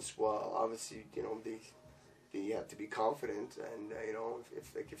performance. Well, obviously, you know, they have to be confident, and you know,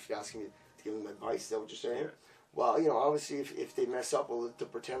 if you're asking me to give them advice, is that what you're saying? Yeah. Well, you know, obviously, if they mess up, well, to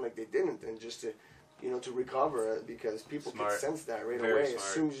pretend like they didn't, and just to, you know, to recover, because people Smart. can sense that right Very away. smart. As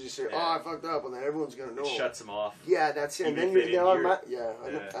soon as you say, Yeah. "Oh, I fucked up," well, then everyone's gonna know. It shuts them off. Yeah, that's it. And Even then if they you're didn't hear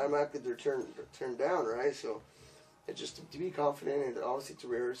automatically they're turned down, right? So, it's just to be confident and obviously to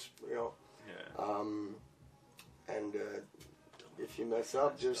rehearse, you know, Yeah. and if you mess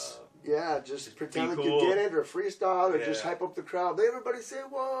up, just Just pretend be like cool. you didn't, or freestyle, or just Yeah. hype up the crowd. Let everybody say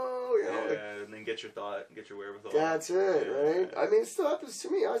whoa, you know. Yeah, Like, and then get your thought, get your wherewithal. that's it, Yeah. right? I mean, it still happens to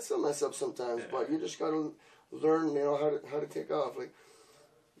me. I still mess up sometimes, Yeah. but you just gotta learn, you know, how to take off. Like,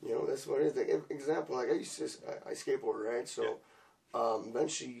 you know, that's what it is. Like, example, like I skateboard, right? So,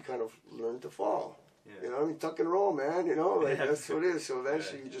 eventually you kind of learn to fall. Yeah. You know what I mean? Tuck and roll, man. You know, like Yeah. that's what it is. So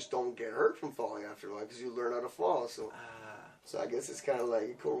eventually Yeah. you just don't get hurt from falling after a while because you learn how to fall. So, so I guess it's kind of like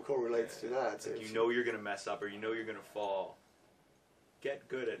it correlates to that. Like you know you're gonna mess up or you know you're gonna fall. Get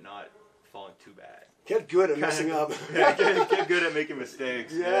good at not falling too bad. Get good at messing up. Yeah, get good at making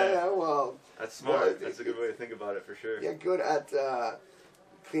mistakes. Yeah, well, That's smart. Well, That's a good way to think about it for sure. get good at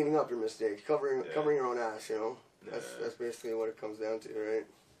cleaning up your mistakes, covering your own ass. You know, that's basically what it comes down to, right?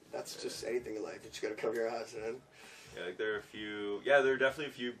 That's just anything in life. You just gotta cover your ass, man. Yeah, like there are definitely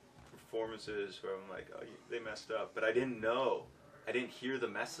a few performances where I'm like, oh, they messed up, but I didn't know. I didn't hear the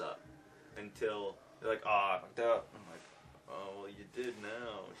mess up until they're like, oh, I fucked up. I'm like, oh, well, you did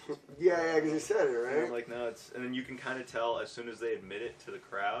now. Yeah, because you said it, And right? I'm like, no, and then you can kind of tell as soon as they admit it to the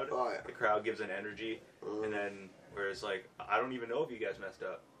crowd. Oh, yeah. The crowd gives an energy, and then whereas like I don't even know if you guys messed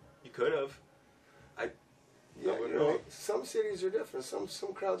up. You could have. Yeah, wouldn't you know, know. some cities are different.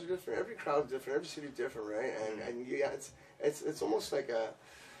 Some crowds are different. Every crowd's different. Every city's different, right? And yeah, it's almost like a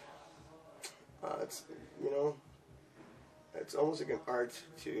it's, you know, it's almost like an art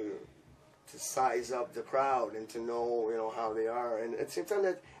to size up the crowd and to know, you know, how they are. And at the same time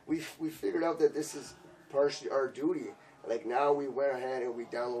that we figured out that this is partially our duty. Like now we went ahead and we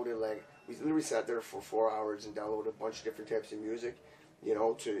downloaded, like we literally sat there for 4 hours and downloaded a bunch of different types of music. You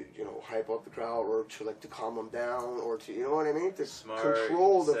know, to, you know, hype up the crowd, or to like to calm them down, or to, you know what I mean, to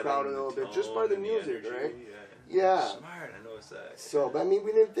control the crowd a little bit just by the music, right? Yeah. Smart. I noticed that. So, but I mean,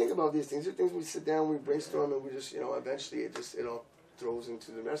 we didn't think about these things. These are things we sit down, we brainstorm, and we just, you know, eventually it all throws into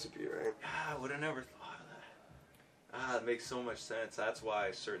the recipe, right? I would have never thought of that. It makes so much sense. That's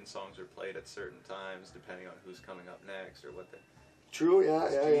why certain songs are played at certain times, depending on who's coming up next or what the. True. Yeah.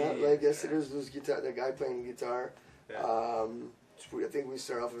 Like yesterday, Yeah. there's guitar, the guy playing guitar. Yeah. I think we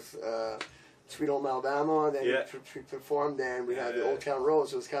start off with Sweet Home Alabama, and then Yeah. we performed, and we had the Yeah. Old Town Road,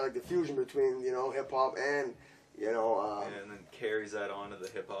 so it's kind of like the fusion between, you know, hip hop and, you know, And then carries that on to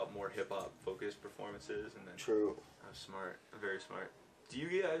the more hip hop focused performances, and then. true. Oh, smart. Very smart. Do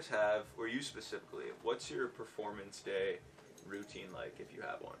you guys have, or you specifically, what's your performance day routine like if you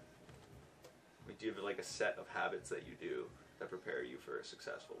have one? Like, do you have like a set of habits that you do that prepare you for a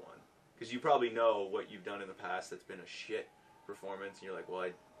successful one? Because you probably know what you've done in the past that's been a shit performance, and you're like, well,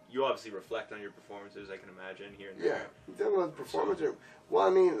 you obviously reflect on your performances, I can imagine, here and Yeah, there. talking about performance. Well, I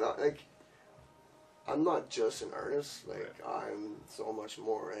mean, like, I'm not just an artist. Like, I'm so much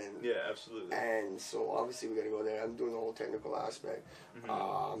more, and Yeah, absolutely. and so obviously we got to go there. I'm doing the whole technical aspect.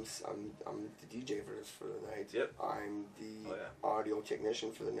 I'm the DJ for the night. Yep. I'm the Oh, yeah. audio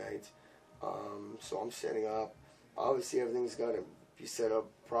technician for the night. So I'm setting up. Obviously, everything's got to be set up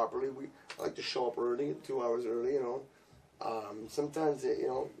properly. I like to show up early, 2 hours early. You know. Sometimes you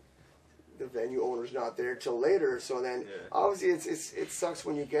know, the venue owner's not there till later, so then obviously it sucks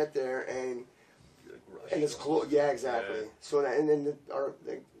when you get there and it's closed. Yeah, exactly. Yeah. So that, and then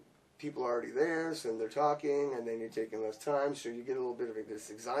the people are already there, so then they're talking, and then you're taking less time, so you get a little bit of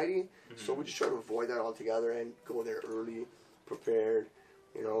this anxiety. So we just try to avoid that altogether and go there early, prepared,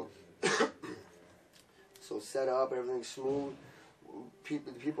 you know. So set up, everything's smooth. The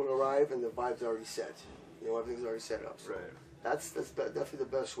people arrive and the vibe's already set. You know, everything's already set up. So that's definitely the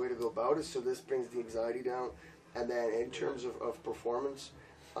best way to go about it. So this brings the anxiety down. And then in terms of performance,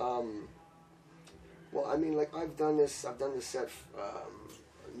 well, I mean, like I've done this set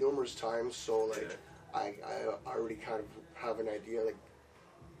numerous times. So like I already kind of have an idea, like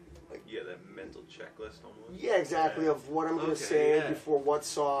yeah, that mental checklist almost. yeah, exactly, of what I'm gonna say before what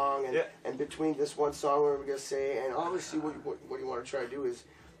song, and between this one song what we're gonna say, and obviously what you want to try to do is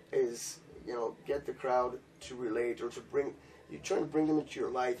you know, get the crowd to relate, or to bring, you're trying to bring them into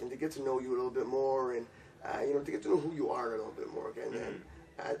your life and to get to know you a little bit more, and you know, to get to know who you are a little bit more again. And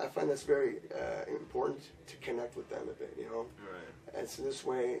I find that's very important to connect with them a bit, you know. Right. And so this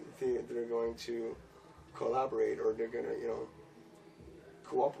way they're going to collaborate, or they're gonna, you know,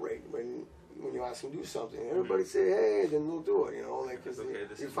 cooperate when you ask them to do something. Everybody say, hey, then they'll do it, you know, like, because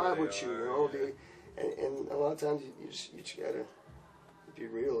they vibe with you, you know. And a lot of times you just gotta be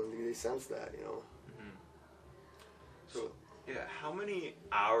real, and they sense that, you know. So yeah, how many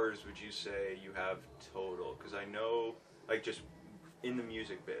hours would you say you have total? Because I know, like, just in the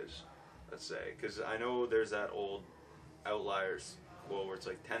music biz, let's say, because I know there's that old Outliers quote where it's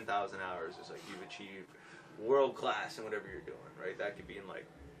like 10,000 hours is like you've achieved world class in whatever you're doing, right? That could be in like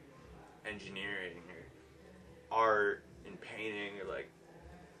engineering or art and painting or like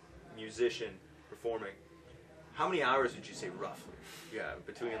musician performing. How many hours would you say roughly you have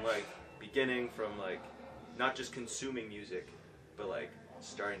between like beginning from like not just consuming music, but like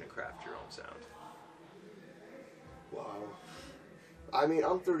starting to craft your own sound? Wow. I mean,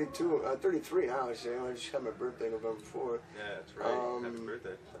 I'm 33 now, actually. I just had my birthday November 4th. Yeah, that's right. Happy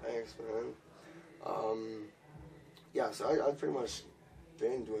birthday. Thanks, man. Yeah, so I've pretty much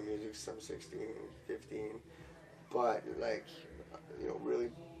been doing music since I'm 16, 15. But, like, you know, really,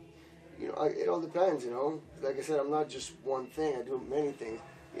 you know, it all depends, you know. Like I said, I'm not just one thing. I do many things.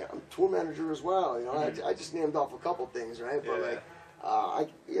 Yeah, I'm tour manager as well, you know. I just named off a couple things, right? But, like,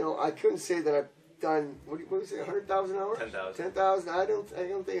 I couldn't say that I've done, what do you say, 100,000 hours? 10,000. 10,000. I don't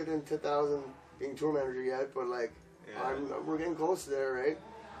think I've done 10,000 being tour manager yet, but like, we're getting close to there, right?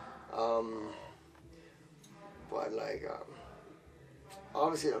 But like,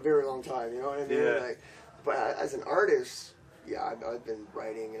 obviously a very long time, you know what I mean? Yeah. Like, but as an artist, yeah, I've been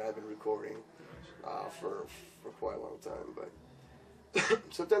writing and I've been recording for quite a long time, but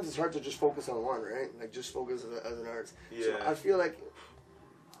sometimes it's hard to just focus on one, right? Like just focus as an artist. Yeah. So I feel like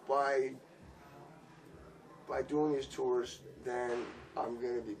by doing these tours, then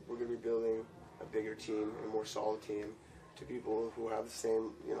we're gonna be building a bigger team, a more solid team, to people who have the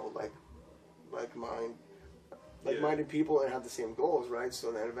same, you know, like-minded people and have the same goals, right?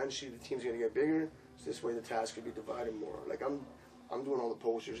 So then eventually the team's gonna get bigger. So this way the task could be divided more. Like I'm doing all the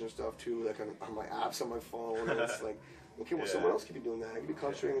posters and stuff too, like on my apps on my phone. And it's like, okay, well, someone else could be doing that. I could be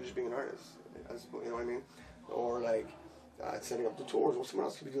concentrating on just being an artist, you know what I mean? Or like setting up the tours. Well, someone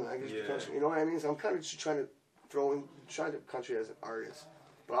else could be doing that. I could just be concentrating, you know what I mean? So I'm kind of just trying to concentrate as an artist.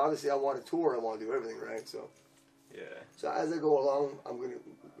 But obviously, I want to tour. I want to do everything, right? So as I go along, I'm going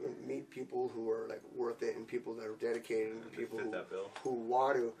to meet people who are like worth it, and people that are dedicated, and people who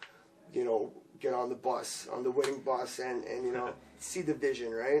want to, you know, get on the bus, on the winning bus, and you know, see the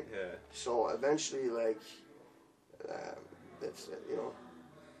vision, right? Yeah. So eventually, like, that's you know.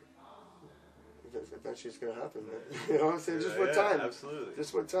 Eventually it's going to happen, man. You know what I'm saying? Just what time. Absolutely.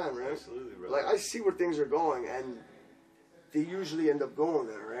 Just what time, right? Absolutely, bro. Like, I see where things are going, and they usually end up going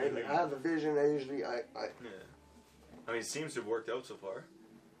there, right? Mm-hmm. Like, I have a vision, I usually, Yeah. I mean, it seems to have worked out so far,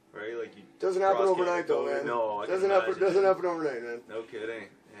 right? Like, you doesn't happen overnight, though, man. No, doesn't happen overnight, man. No kidding.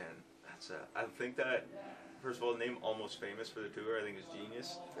 Man, that's I think that, first of all, the name Almost Famous for the tour, I think is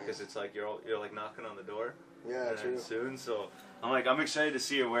genius, because it's like you're like knocking on the door. Yeah, true. Soon, so I'm excited to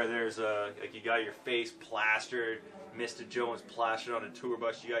see it where there's like you got your face plastered, Mr. Jones plastered on a tour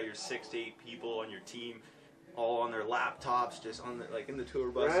bus. You got your 6 to 8 people on your team, all on their laptops, just on like in the tour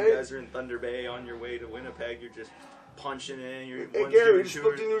bus. Right? You guys are in Thunder Bay on your way to Winnipeg. You're just punching in. Hey Gary, we just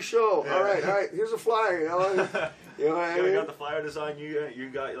booked a new show. Yeah. All right. Here's a flyer. You know, you know what I mean? You got the flyer design. You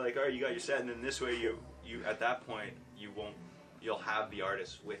got like, all right, you got your set, and then this way you at that point you'll have the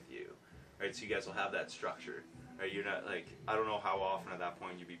artist with you. Right, so you guys will have that structure. Right, you're not like, I don't know how often at that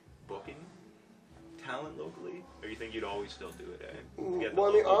point you'd be booking talent locally, or you think you'd always still do it? Well,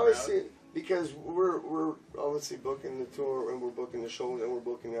 I mean, obviously, because we're obviously booking the tour, and we're booking the shows, and we're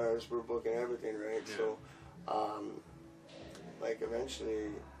booking the artists, we're booking everything, right? Yeah. So, like eventually,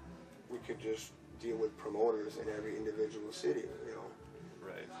 we could just deal with promoters in every individual city, you know.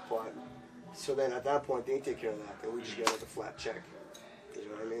 Right. But so then at that point, they take care of that, and we just get like a flat check. You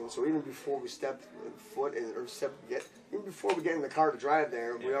know what I mean? So even before we step foot in, even before we get in the car to drive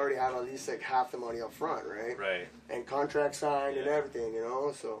there, we already have at least like half the money up front, right? Right. And contract signed and everything, you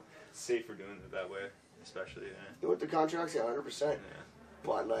know. So safer doing it that way, especially. With the contracts, 100%. Yeah.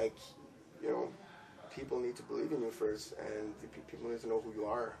 But like, you know, people need to believe in you first, and people need to know who you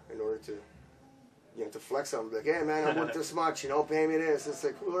are in order to, you know, to flex on them. Like, hey man, I'm worth this much, you know, pay me this. It's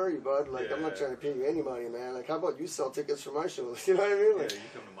like, who are you, bud? Like, I'm not trying to pay you any money, man. Like, how about you sell tickets for my shows? You know what I mean? Like, you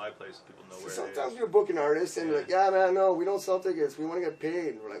come to my place, people know where sometimes you're booking artists, and you're like, yeah man, no, we don't sell tickets. We want to get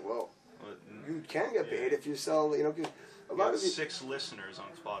paid. And we're like, well, you can get paid if you sell, you know, because a lot of these 6 listeners on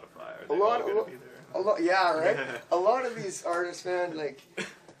Spotify. Are they all gonna be there? Yeah, right. A lot of these artists, man, like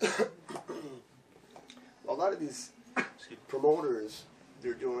a lot of these promoters,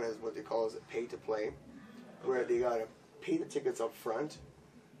 they're doing as what they call as a pay to play, where they gotta pay the tickets up front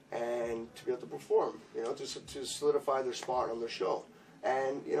and to be able to perform, you know, to solidify their spot on their show.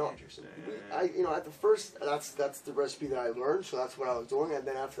 And you know, at the first, that's the recipe that I learned, so that's what I was doing. And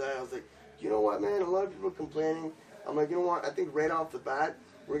then after that, I was like, you know what, man, a lot of people are complaining. I'm like, you know what, I think right off the bat,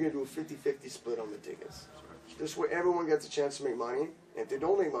 we're gonna do a 50-50 split on the tickets. This way, everyone gets a chance to make money. And if they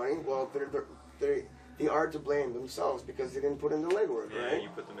don't make money, well, they they are to blame themselves because they didn't put in the legwork, Yeah, right? you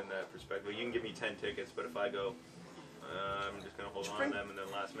put them in that perspective. You can give me 10 tickets, but if I go, I'm just gonna hold on to them, and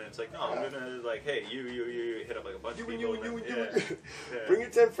then last minute it's like, no, I'm gonna like, hey, you hit up like a bunch of people. Yeah. Bring your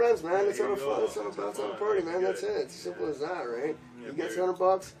 10 friends, man. Yeah, Let's have here a we fun. go. Let's have a party, man. Good. That's it. It's as simple as that, right? Yeah, You get very-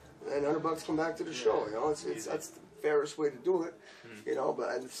 $100, and $100 come back to the show. You know, it's Easy. that's the fairest way to do it. You know, but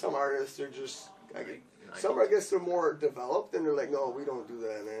and some artists they're just. Nice. Some I guess they're more developed, and they're like, no, we don't do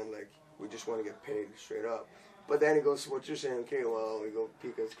that, man. Like we just want to get paid straight up. But then it goes to what you're saying. Okay, well, we go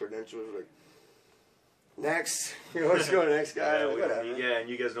peek his credentials, like. Next, you know, let's go to the next guy. Yeah, Like, we whatever. don't, yeah, and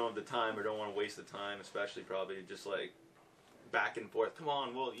you guys don't have the time or don't want to waste the time, especially probably just like back and forth. Come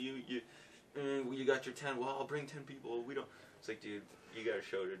on, well, you got your 10. Well, I'll bring 10 people. We don't. It's like, dude, you got a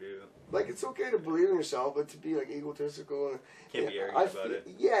show to do. Like it's okay to believe in yourself, but to be like egotistical and Can't be arrogant about feel, it.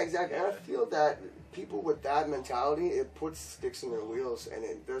 Yeah, exactly. And I Yeah. feel that people with that mentality, it puts sticks in their wheels, and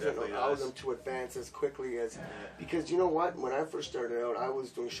it doesn't Definitely allow does. them to advance as quickly as. Because you know what? When I first started out, I was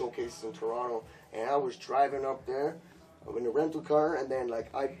doing showcases in Toronto, and I was driving up there in a rental car, and then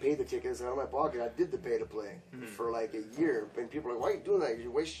like I paid the tickets out of my pocket. I did the pay to play for like a year, and people are like, "Why are you doing that? You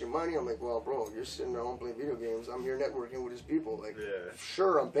waste your money." I'm like, "Well, bro, you're sitting at home playing video games. I'm here networking with these people. Like, Yeah.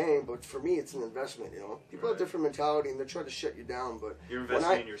 sure, I'm paying, but for me, it's an investment. You know, people have Right. different mentality, and they try to shut you down. But You're when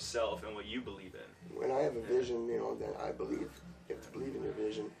investing in yourself and what you believe in. when I have a vision, you know, then I believe. You have to believe in your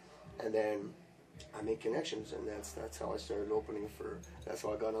vision, and then I make connections, and that's how I started opening for. That's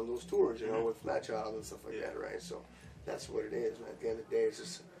how I got on those tours, you know, with Matt Child and stuff like Yeah. that, right? So that's what it is. And at the end of the day, it's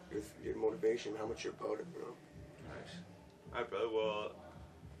just your motivation, how much you're about it, you know. Nice. All right, brother. Well,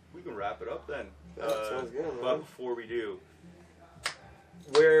 we can wrap it up then. Yeah, sounds good, man. But before we do,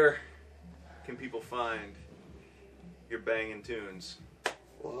 where can people find your banging tunes? Let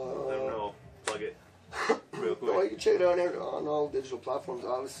them Well, know. Plug it real well, quick. you can check it out on all digital platforms.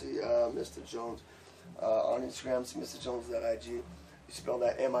 Obviously, Mr. Jones on Instagram, it's MrJones.ig. You spell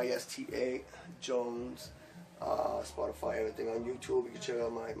that MISTA Jones. Spotify, everything on YouTube. You can check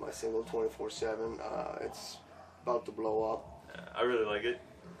out my single 24/7. It's about to blow up. I really like it.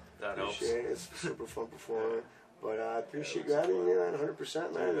 That helps. Appreciate it. It's super fun performing. But I appreciate you having me, man.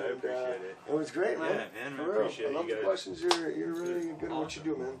 100%, man. Dude, I And, appreciate it. It was great, man. Yeah, man, I For real. appreciate I love you the guys. questions. You're really good at what you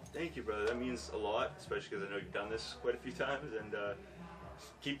do, man. Thank you, brother. That means a lot, especially because I know you've done this quite a few times. And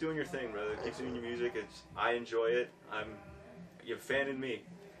keep doing your thing, brother. Keep doing your music. I enjoy it. You're fanning me.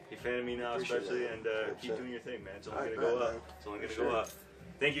 You're fanning me now, Appreciate especially, that, and 100%. keep doing your thing, man. It's only Alright, gonna go man, up. man. It's only For gonna sure. go up.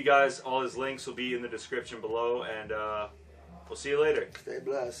 Thank you, guys. All his links will be in the description below, and we'll see you later. Stay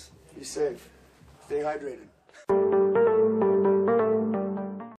blessed. Be safe. Stay hydrated.